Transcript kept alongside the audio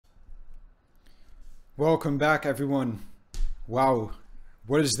Welcome back, everyone. Wow,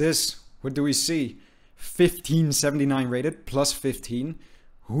 what is this? What do we see? 1579 rated, plus 15.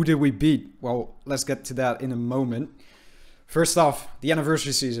 Who did we beat? Well, let's get to that in a moment. First off, the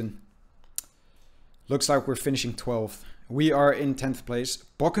anniversary season. Looks like we're finishing 12th. We are in 10th place.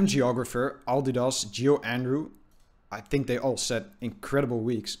 Bokken GeoGuessr, Aldidas, GeoAndrew. I think they all set incredible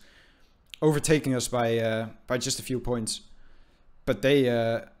weeks, overtaking us by just a few points. But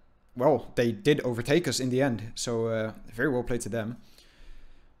they did overtake us in the end, so very well played to them.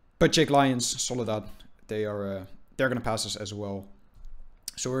 But Jake Lyons, Soledad, they're gonna pass us as well.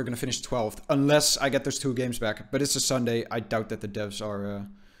 So we're gonna finish 12th, unless I get those 2 games back. But it's a Sunday. I doubt that the devs are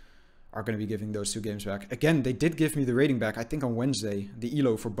gonna be giving those 2 games back. Again, they did give me the rating back, I think on Wednesday, the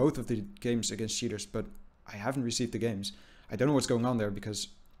ELO for both of the games against cheaters, but I haven't received the games. I don't know what's going on there because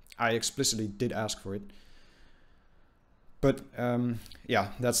I explicitly did ask for it. But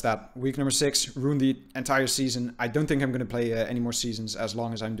yeah, that's that. Week number 6, ruined the entire season. I don't think I'm going to play any more seasons as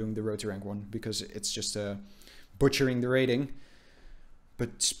long as I'm doing the Road to Rank 1, because it's just butchering the rating.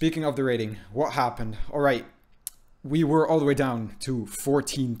 But speaking of the rating, what happened? All right, we were all the way down to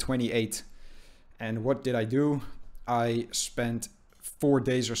 1428. And what did I do? I spent 4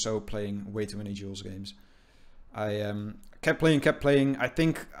 days or so playing way too many Jules games. I kept playing. I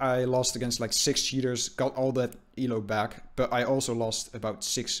think I lost against like 6 cheaters, got all that ELO back, but I also lost about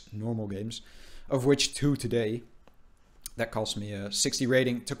 6 normal games, of which 2 today. That cost me a 60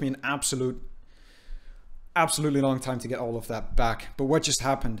 rating. It took me an absolutely long time to get all of that back. But what just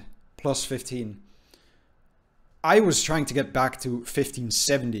happened? Plus 15. I was trying to get back to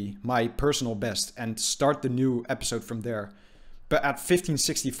 1570, my personal best, and start the new episode from there. But at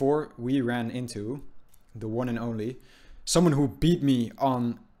 1564, we ran into the one and only, someone who beat me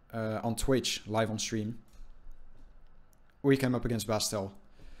on Twitch, live on stream. We came up against Bastel.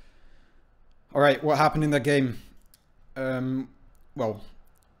 Alright, what happened in that game? Well,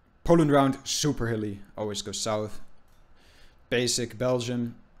 Poland round, super hilly, always goes south. Basic,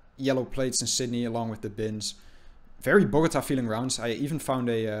 Belgium, yellow plates in Sydney along with the bins. Very Bogota feeling rounds. I even found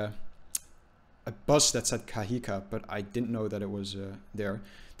a bus that said Kahika, but I didn't know that it was there.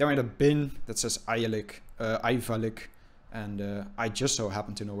 Then we had a bin that says Ayvalik, and I just so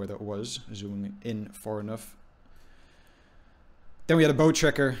happened to know where that was, zooming in far enough. Then we had a boat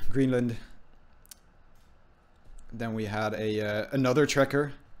tracker, Greenland. Then we had another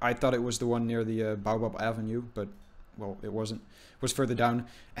tracker. I thought it was the one near the Baobab Avenue, but well, it wasn't. It was further down.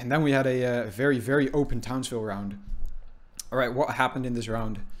 And then we had a very, very open Townsville round. All right, what happened in this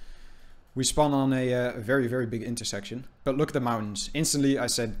round? We spawned on a very, very big intersection. But look at the mountains. Instantly, I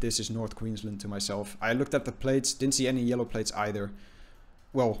said, this is North Queensland to myself. I looked at the plates, didn't see any yellow plates either.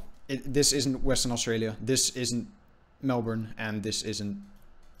 Well, this isn't Western Australia. This isn't Melbourne. And this isn't,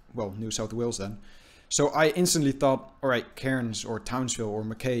 well, New South Wales then. So I instantly thought, all right, Cairns or Townsville or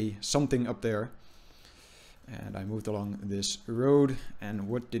Mackay, something up there. And I moved along this road. And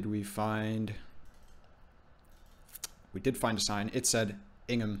what did we find? We did find a sign. It said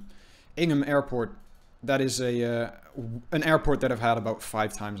Ingham. Ingham Airport. That is an airport that I've had about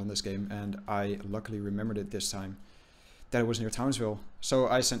 5 times on this game, and I luckily remembered it this time that it was near Townsville. So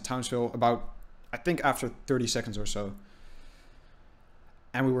I sent Townsville about, I think after 30 seconds or so,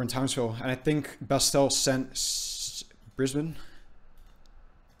 and we were in Townsville. And I think Bastel sent Brisbane.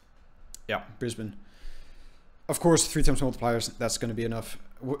 Yeah, Brisbane. Of course, 3 times multipliers. That's going to be enough.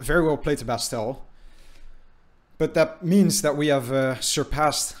 Very well played to Bastel. But that means that we have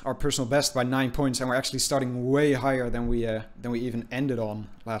surpassed our personal best by 9 points, and we're actually starting way higher than we even ended on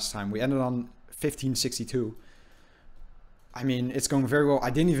last time. We ended on 1562. I mean, it's going very well. I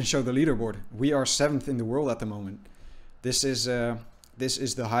didn't even show the leaderboard. We are 7th in the world at the moment. This is the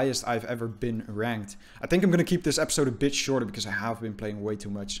highest I've ever been ranked. I think I'm gonna keep this episode a bit shorter because I have been playing way too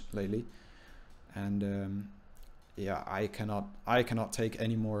much lately, and yeah, I cannot take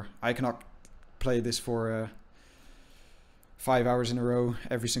any more. I cannot play this for 5 hours in a row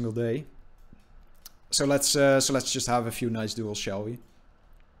every single day. So let's just have a few nice duels, shall we?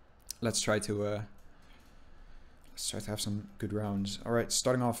 Let's try to have some good rounds. All right,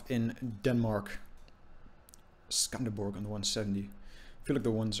 starting off in Denmark. Skanderborg on the 170. I feel like the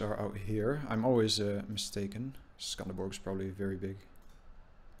ones are out here. I'm always mistaken. Skanderborg is probably very big.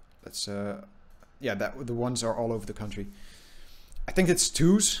 Let's yeah, the ones are all over the country. I think it's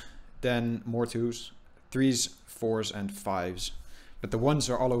 2s, then more 2s, 3s, 4s, and 5s. But the ones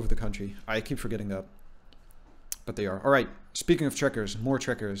are all over the country. I keep forgetting that. But they are. Alright, speaking of trekkers, more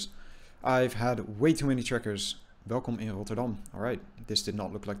trekkers. I've had way too many trekkers. Welkom in Rotterdam. Alright, this did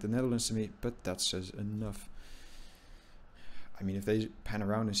not look like the Netherlands to me, but that says enough. I mean, if they pan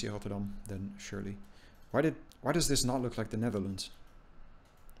around and see Rotterdam, then surely. Why does this not look like the Netherlands?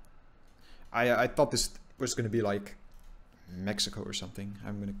 I thought this was gonna be like Mexico or something.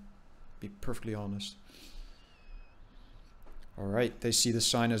 I'm gonna be perfectly honest. Alright, they see the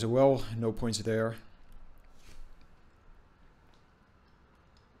sign as well. No points there.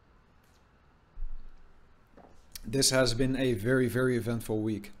 This has been a very, very eventful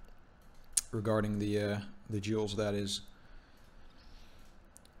week regarding the duels. That is,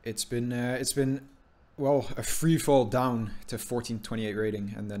 it's been well, a free fall down to 1428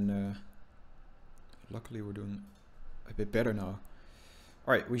 rating, and then luckily we're doing a bit better now.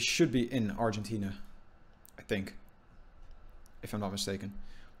 All right, we should be in Argentina, I think, if I'm not mistaken.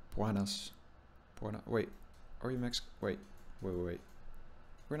 Buenas. Wait, are you Mexico? Wait. We're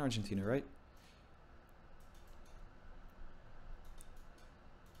in Argentina, right?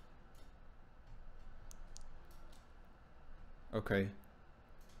 Okay,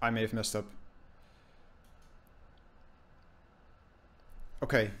 I may have messed up.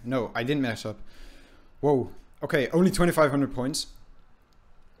 Okay, no, I didn't mess up. Whoa, okay, only 2,500 points.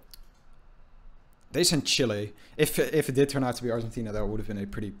 They sent Chile. If it did turn out to be Argentina, that would have been a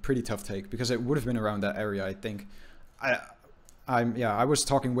pretty tough take, because it would have been around that area, I think. I was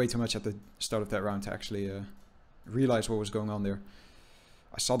talking way too much at the start of that round to actually realize what was going on there.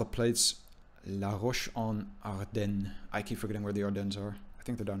 I saw the plates. La Roche en Ardennes. I keep forgetting where the Ardennes are. I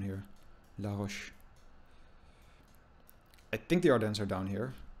think they're down here. La Roche. I think the Ardennes are down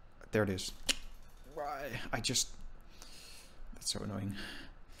here. There it is. Why? That's so annoying.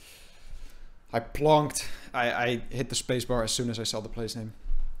 I plonked. I hit the spacebar as soon as I saw the place name,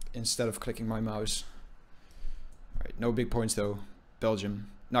 instead of clicking my mouse. Alright, no big points though. Belgium.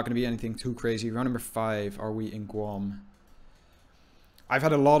 Not going to be anything too crazy. Round number 5. Are we in Guam? I've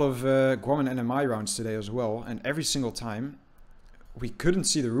had a lot of Guam and NMI rounds today as well, and every single time we couldn't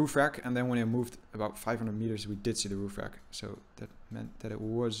see the roof rack, and then when it moved about 500 meters we did see the roof rack, so that meant that it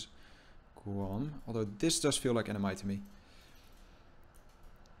was Guam, although this does feel like NMI to me.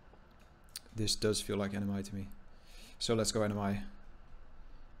 This does feel like NMI to me. So let's go NMI.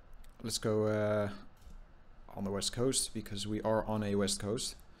 Let's go on the west coast, because we are on a west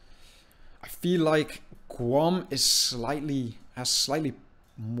coast. I feel like Guam is has slightly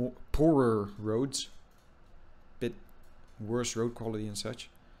more poorer roads, bit worse road quality and such.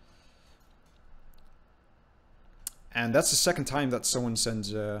 And that's the second time that someone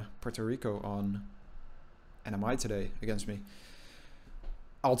sends Puerto Rico on NMI today against me.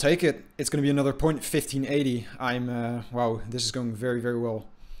 I'll take it. It's going to be another point, 1580. Wow, this is going very, very well.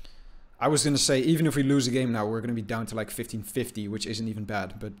 I was going to say, even if we lose a game now, we're going to be down to like 1550, which isn't even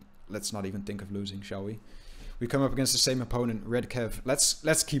bad, but let's not even think of losing, shall we? We come up against the same opponent, Red Kev.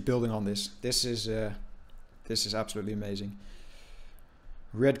 Let's keep building on this. This is absolutely amazing.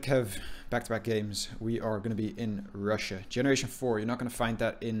 Red Kev, back-to-back games. We are going to be in Russia. Generation 4, you're not going to find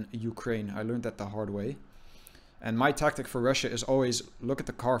that in Ukraine. I learned that the hard way. And my tactic for Russia is always look at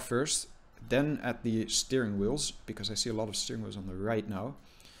the car first, then at the steering wheels, because I see a lot of steering wheels on the right now,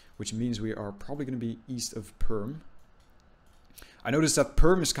 which means we are probably going to be east of Perm. I noticed that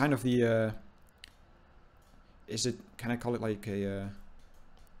Perm is kind of the... can I call it like a...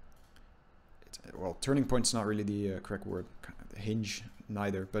 well, turning point's not really the correct word. Hinge,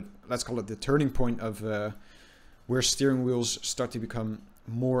 neither. But let's call it the turning point of where steering wheels start to become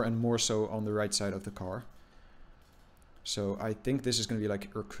more and more so on the right side of the car. So I think this is going to be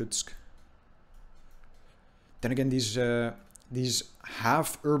like Irkutsk. Then again, these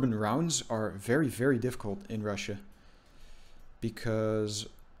half-urban rounds are very, very difficult in Russia. Because,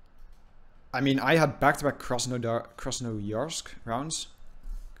 I mean, I had back-to-back Krasnoyarsk rounds.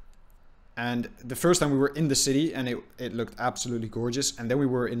 And the first time we were in the city, and it looked absolutely gorgeous. And then we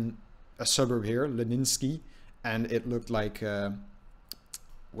were in a suburb here, Leninsky, and it looked like,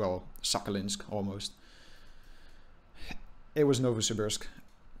 well, Sakhalinsk almost. It was Novosibirsk.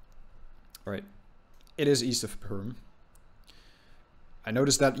 Alright. It is east of Perm. I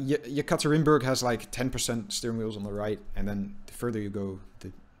noticed that Yekaterinburg has like 10% steering wheels on the right, and then the further you go,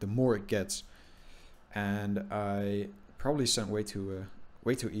 the more it gets. And I probably sent way too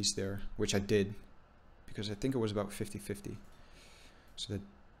east there, which I did, because I think it was about 50-50. So that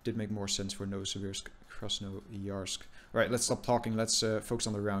did make more sense for Novosibirsk, Krasnoyarsk. Right, let's stop talking. Let's focus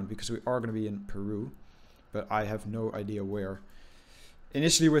on the round, because we are going to be in Peru, but I have no idea where.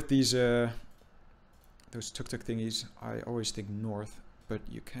 Initially with these those tuk-tuk thingies, I always think north, but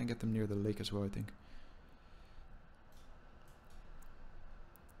you can get them near the lake as well, I think.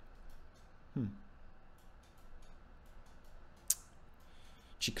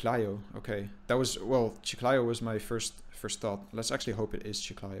 Chiclayo, okay. That was, well, Chiclayo was my first thought. Let's actually hope it is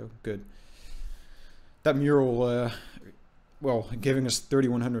Chiclayo. Good. That mural, well, giving us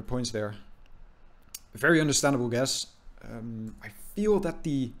 3,100 points there. Very understandable guess. I feel that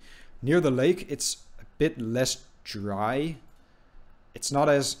near the lake, it's a bit less dry. It's not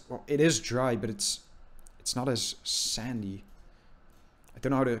as, well, it is dry, but it's not as sandy. I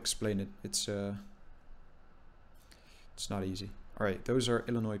don't know how to explain it. It's not easy. All right, those are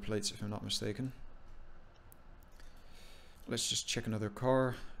Illinois plates, if I'm not mistaken. Let's just check another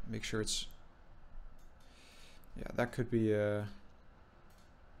car, make sure it's, yeah, that could be like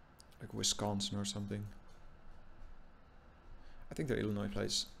Wisconsin or something. I think they're Illinois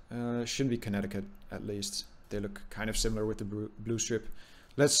plates. Shouldn't be Connecticut, at least. They look kind of similar with the blue strip.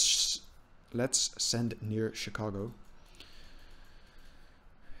 Let's send near Chicago.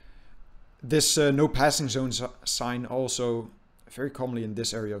 This no passing zone sign also very commonly in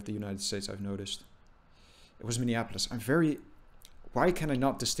this area of the United States, I've noticed. It was Minneapolis. Why can I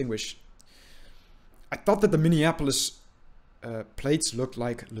not distinguish? I thought that the Minneapolis plates looked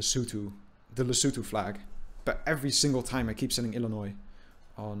like Lesotho, the Lesotho flag. But every single time I keep sending Illinois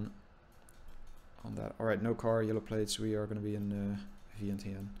on that. All right, no car, yellow plates. We are going to be in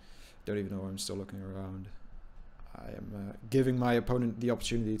VNTN. Don't even know. I'm still looking around. I am giving my opponent the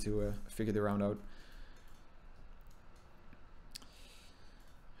opportunity to figure the round out.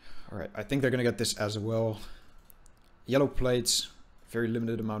 All right, I think they're going to get this as well. Yellow plates. Very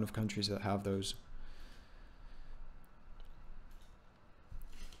limited amount of countries that have those.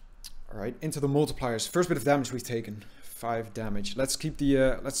 All right, into the multipliers. First bit of damage we've taken, 5 damage. Let's keep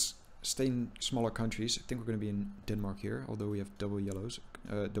the, let's stay in smaller countries. I think we're going to be in Denmark here, although we have double yellows,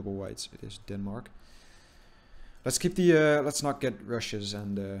 double whites. It is Denmark. Let's keep the, let's not get Russia's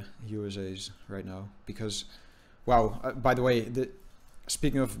and USA's right now, because, wow, by the way,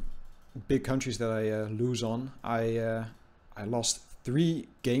 speaking of big countries that I lose on, I lost 3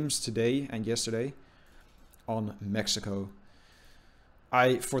 games today and yesterday on Mexico.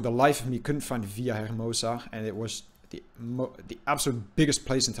 I, for the life of me, couldn't find Villahermosa, and it was the absolute biggest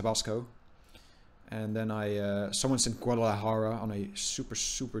place in Tabasco. And then someone sent Guadalajara on a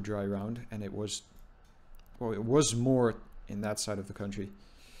super dry round, and it was, well, it was more in that side of the country.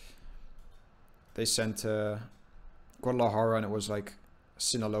 They sent Guadalajara, and it was like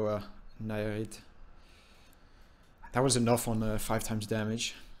Sinaloa, Nayarit. That was enough on 5 times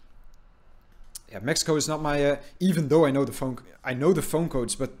damage. Yeah, Mexico is not my, even though I know the phone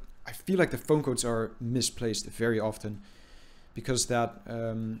codes, but I feel like the phone codes are misplaced very often, because that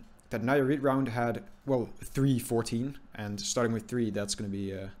that Nayarit round had, well, 3-14, and starting with 3, that's going to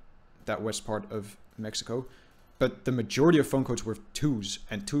be that west part of Mexico. But the majority of phone codes were 2s,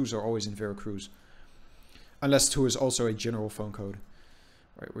 and 2s are always in Veracruz, unless 2 is also a general phone code.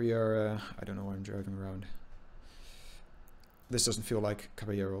 Right, we are, I don't know why I'm driving around. This doesn't feel like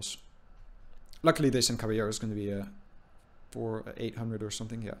Caballeros. Luckily, they sent Caballeros going to be 800 or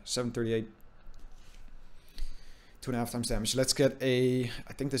something. Yeah, 738. 2.5 times damage. Let's get a,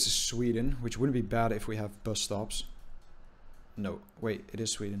 I think this is Sweden, which wouldn't be bad if we have bus stops. No, wait, it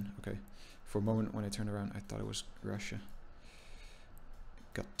is Sweden. Okay. For a moment when I turned around, I thought it was Russia.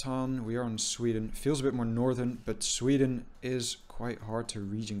 Gatan, we are on Sweden. Feels a bit more northern, but Sweden is quite hard to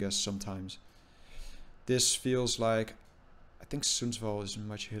region guess sometimes. This feels like, I think Sundsvall is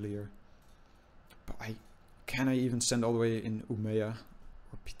much hillier. But can I even send all the way in Umeå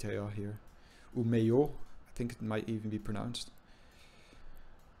or Piteå here? Umeå, I think it might even be pronounced.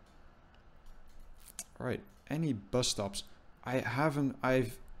 All right, any bus stops? I've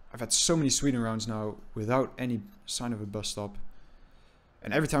had so many Sweden rounds now without any sign of a bus stop.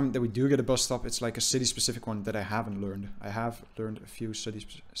 And every time that we do get a bus stop, it's like a city-specific one that I haven't learned. I have learned a few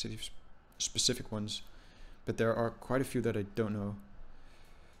city-specific ones, but there are quite a few that I don't know.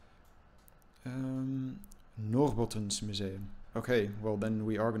 Norrbotten's Museum. Okay, well then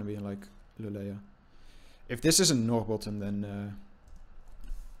we are going to be in like Luleå. If this isn't Norrbotten, then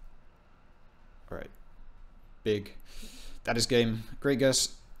alright. Big. That is game. Great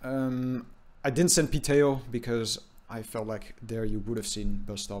guess. I didn't send Piteå because I felt like there you would have seen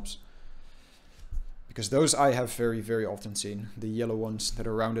bus stops. Because those I have very often seen. The yellow ones that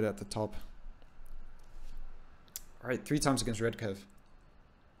are rounded at the top. Alright, 3 times against Red Kev.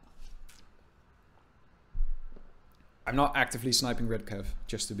 I'm not actively sniping Red Kev,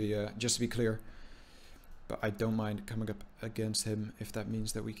 just to be clear. But I don't mind coming up against him if that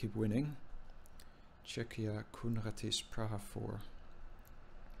means that we keep winning. Czechia, Kunratis, Praha 4.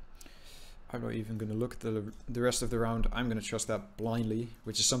 I'm not even going to look at the rest of the round. I'm going to trust that blindly,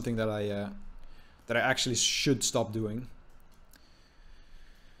 which is something that I actually should stop doing.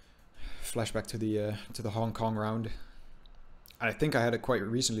 Flashback to the Hong Kong round. And I think I had it quite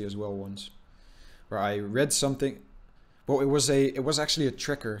recently as well once. where I read something. Well, it was actually a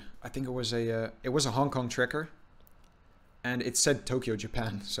tracker. I think it was a Hong Kong tracker, and it said Tokyo,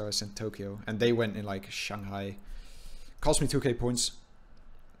 Japan. So I sent Tokyo, and they went in like Shanghai. Cost me 2k points,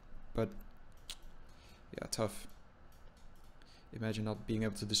 but yeah, tough. Imagine not being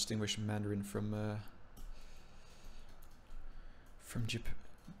able to distinguish Mandarin from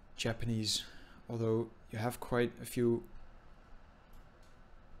Japanese, although you have quite a few.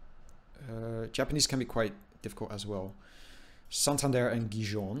 Japanese can be quite difficult as well. Santander and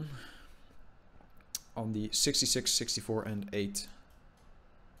Gijon on the 66, 64 and 8.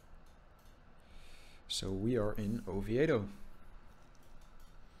 So we are in Oviedo.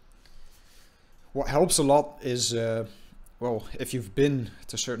 What helps a lot is, well, if you've been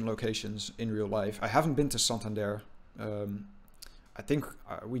to certain locations in real life. I haven't been to Santander. I think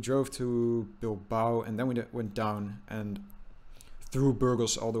we drove to Bilbao and then we went down and through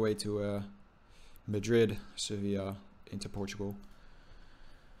Burgos all the way to Madrid, Sevilla, into Portugal.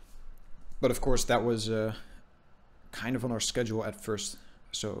 But of course that was kind of on our schedule at first,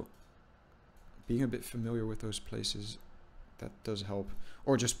 so being a bit familiar with those places, that does help.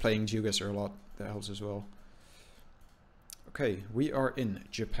 Or just playing GeoGuessr a lot, that helps as well. Okay, we are in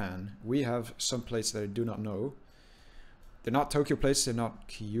Japan. We have some plates that I do not know. They're not Tokyo plates, they're not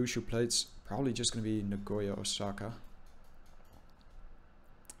Kyushu plates. Probably just going to be Nagoya, Osaka.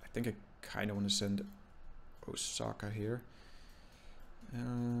 I think I kind of want to send Osaka here.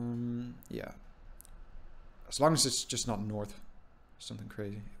 Yeah. As long as it's just not north. Something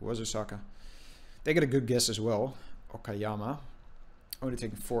crazy. It was Osaka. They get a good guess as well. Okayama. Only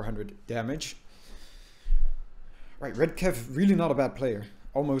taking 400 damage. Right, Red Kev, really not a bad player.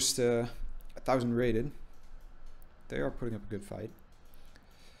 Almost 1,000 rated. They are putting up a good fight.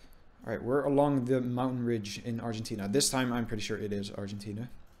 Alright, we're along the mountain ridge in Argentina. This time I'm pretty sure it is Argentina.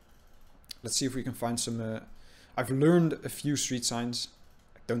 Let's see if we can find some... I've learned a few street signs.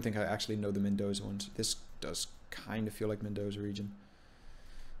 I don't think I actually know the Mendoza ones. This does kind of feel like Mendoza region.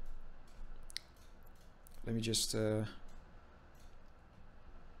 Let me just... yeah,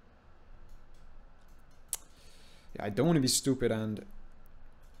 I don't want to be stupid and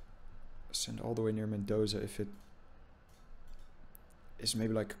send all the way near Mendoza if it is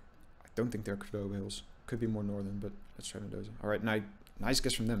maybe like... I don't think they're Cordoba Hills. Could be more northern, but let's try Mendoza. Alright, nice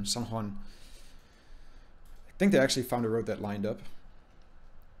guess from them. San Juan. I think they actually found a road that lined up.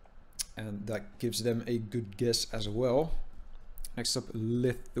 And that gives them a good guess as well. Next up,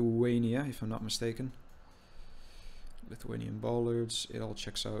 Lithuania, if I'm not mistaken. Lithuanian bollards. It all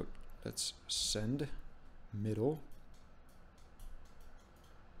checks out. Let's send. Middle.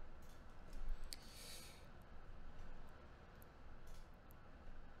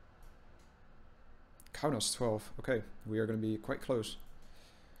 Kaunas 12. Okay, we are going to be quite close.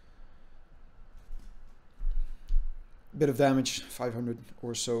 Bit of damage, 500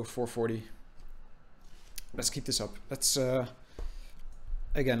 or so, 440. Let's keep this up. Let's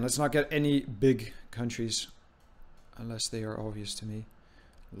again, let's not get any big countries unless they are obvious to me.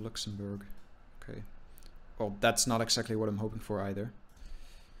 Luxembourg. Okay. Well, that's not exactly what I'm hoping for either.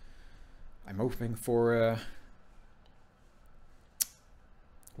 I'm hoping for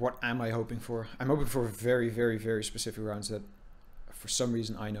what am I hoping for? I'm hoping for very, very, very specific rounds that for some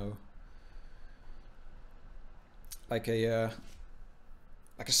reason I know. Like a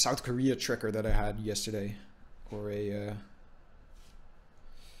South Korea tracker that I had yesterday, or a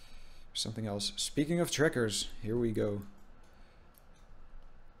something else. Speaking of trackers, here we go.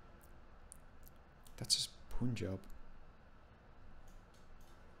 That's his Punjab.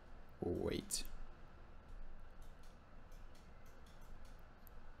 Wait.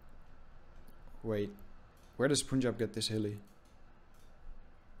 Wait. Where does Punjab get this hilly?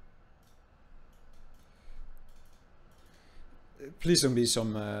 Please don't be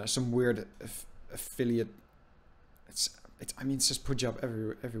some weird affiliate. I mean, it says Punjab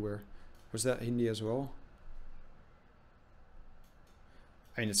everywhere. Was that Hindi as well?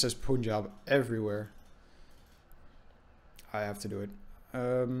 I mean, it says Punjab everywhere. I have to do it.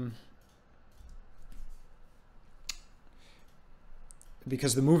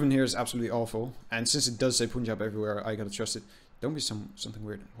 Because the movement here is absolutely awful, and since it does say Punjab everywhere, I gotta trust it. Don't be something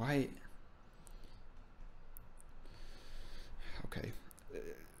weird. Why? Okay.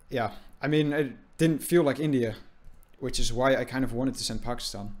 Yeah, I mean, it didn't feel like India, which is why I kind of wanted to send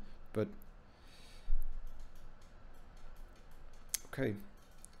Pakistan, but... Okay,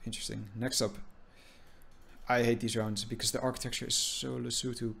 interesting. Next up. I hate these rounds because the architecture is so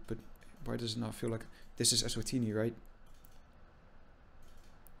Lesotho, but why does it not feel like... This is Eswatini, right?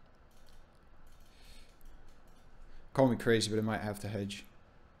 Call me crazy, but I might have to hedge.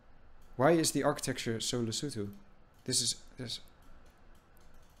 Why is the architecture so Lesotho? This.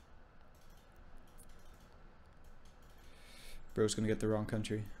 Bro's gonna get the wrong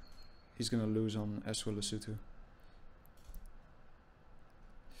country. He's gonna lose on Eswa Lesotho.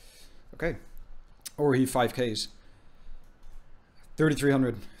 Okay. Or he 5Ks.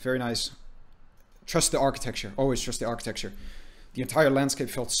 3,300. Very nice. Trust the architecture. Always trust the architecture. The entire landscape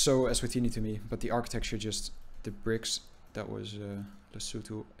felt so Eswatini to me, but the architecture just... The bricks, that was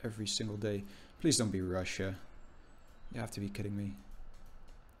Lesotho every single day. Please don't be Russia. You have to be kidding me.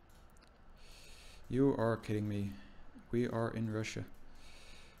 You are kidding me. We are in Russia.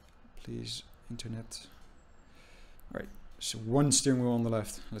 Please, internet. Alright, so one steering wheel on the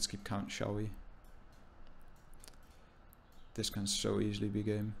left. Let's keep count, shall we? This can so easily be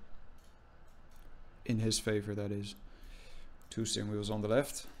game. In his favor, that is. 2 steering wheels on the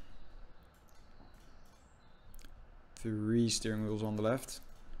left. 3 steering wheels on the left.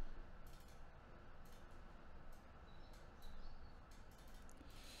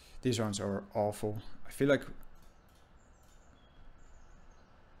 These rounds are awful. I feel like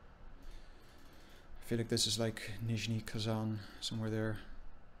this is like Nizhny Kazan, somewhere there.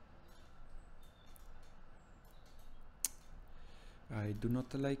 I do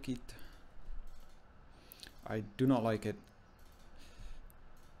not like it. I do not like it.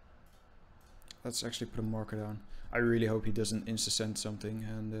 Let's actually put a marker down. I really hope he doesn't insta-send something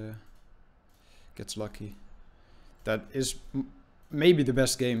and gets lucky. That is maybe the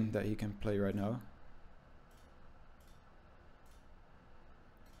best game that he can play right now.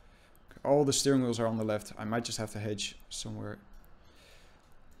 Okay, all the steering wheels are on the left. I might just have to hedge somewhere.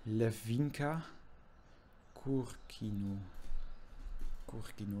 Levinka Kurkino.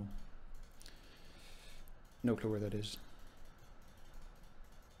 Kurkino. No clue where that is.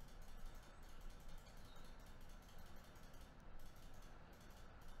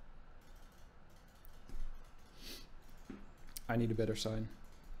 I need a better sign.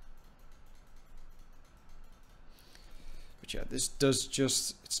 But yeah, this does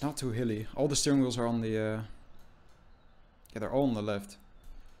just... It's not too hilly. All the steering wheels are on the... yeah, they're all on the left.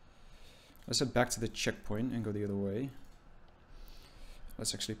 Let's head back to the checkpoint and go the other way.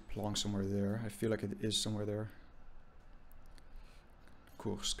 Let's actually plonk somewhere there. I feel like it is somewhere there.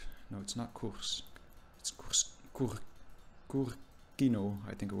 Kursk. No, it's not Kursk. It's Kurkino,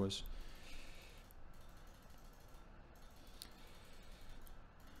 I think it was.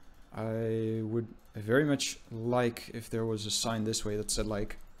 I would very much like if there was a sign this way that said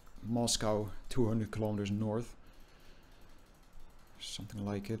like Moscow 200 kilometers north. Something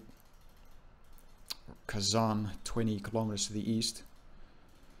like it. Or Kazan 20 kilometers to the east.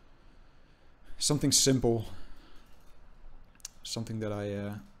 Something simple. Something that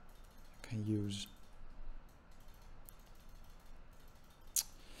I can use.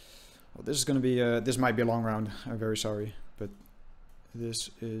 Well, this is going to be, this might be a long round. I'm very sorry, but this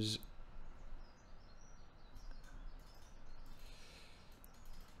is...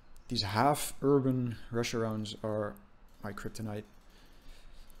 These half-urban Russia rounds are my kryptonite.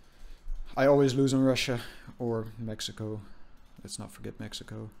 I always lose on Russia or Mexico. Let's not forget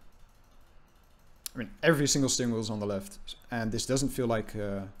Mexico. I mean, every single steering wheel is on the left, and this doesn't feel like...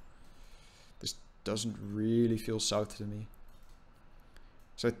 this doesn't really feel south to me.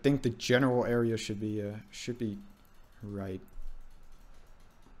 So I think the general area should be right.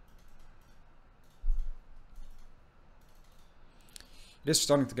 It is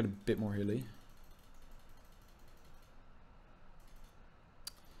starting to get a bit more hilly.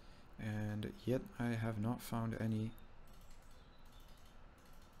 And yet I have not found any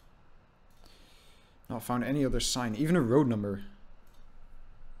other sign, even a road number.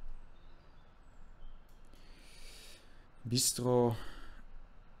 Bistro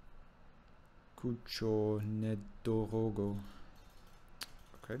Kucho Nedorogo.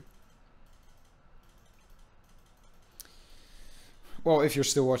 Okay. Well, if you're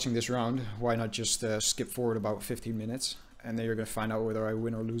still watching this round, why not just skip forward about 15 minutes and then you're going to find out whether I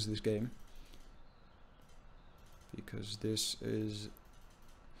win or lose this game. Because this is...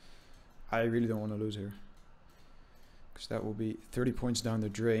 I really don't want to lose here. Because that will be 30 points down the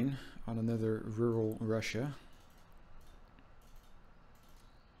drain on another rural Russia.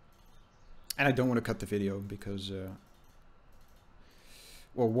 And I don't want to cut the video because...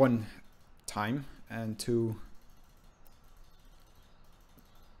 well, 1, time, and 2...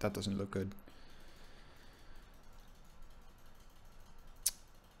 that doesn't look good.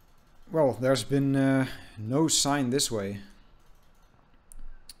 Well, there's been no sign this way.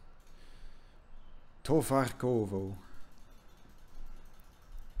 Tovarkovo.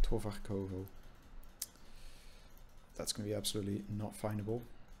 Tovarkovo. That's going to be absolutely not findable.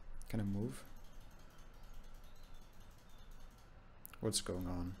 Can I move? What's going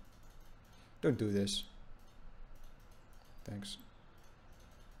on? Don't do this. Thanks.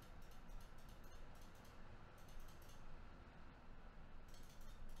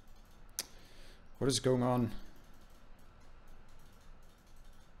 What is going on?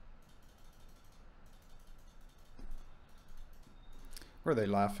 Why are they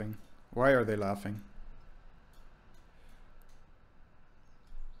laughing? Why are they laughing?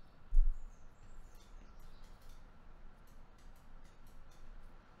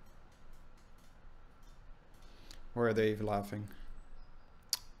 Why are they laughing?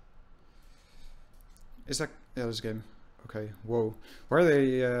 Is that... yeah, this game. Okay, whoa. Why are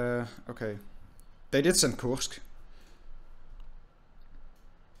they... okay. They did send Kursk.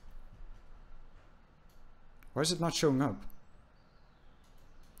 Why is it not showing up?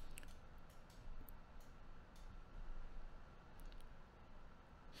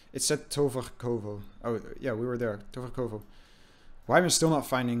 It said Tovarkovo. Oh, yeah, we were there. Tovarkovo. Why am I still not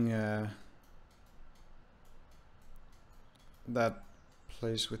finding that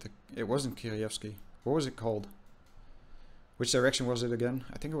place with the... it wasn't Kiryevsky. What was it called? Which direction was it again?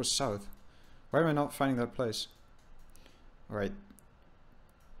 I think it was south. Why am I not finding that place? Alright.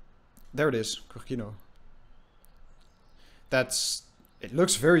 There it is. Korkino. That's... it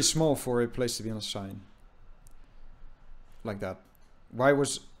looks very small for a place to be on a sign. Like that. Why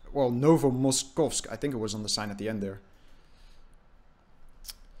was... well, Novomoskovsk. I think it was on the sign at the end there.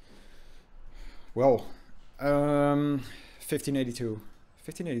 Well, 1582.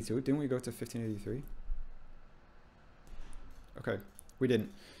 1582, didn't we go to 1583? Okay, we didn't.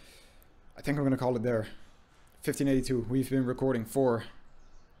 I think I'm gonna call it there. 1582, we've been recording for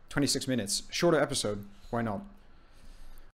 26 minutes. Shorter episode, why not?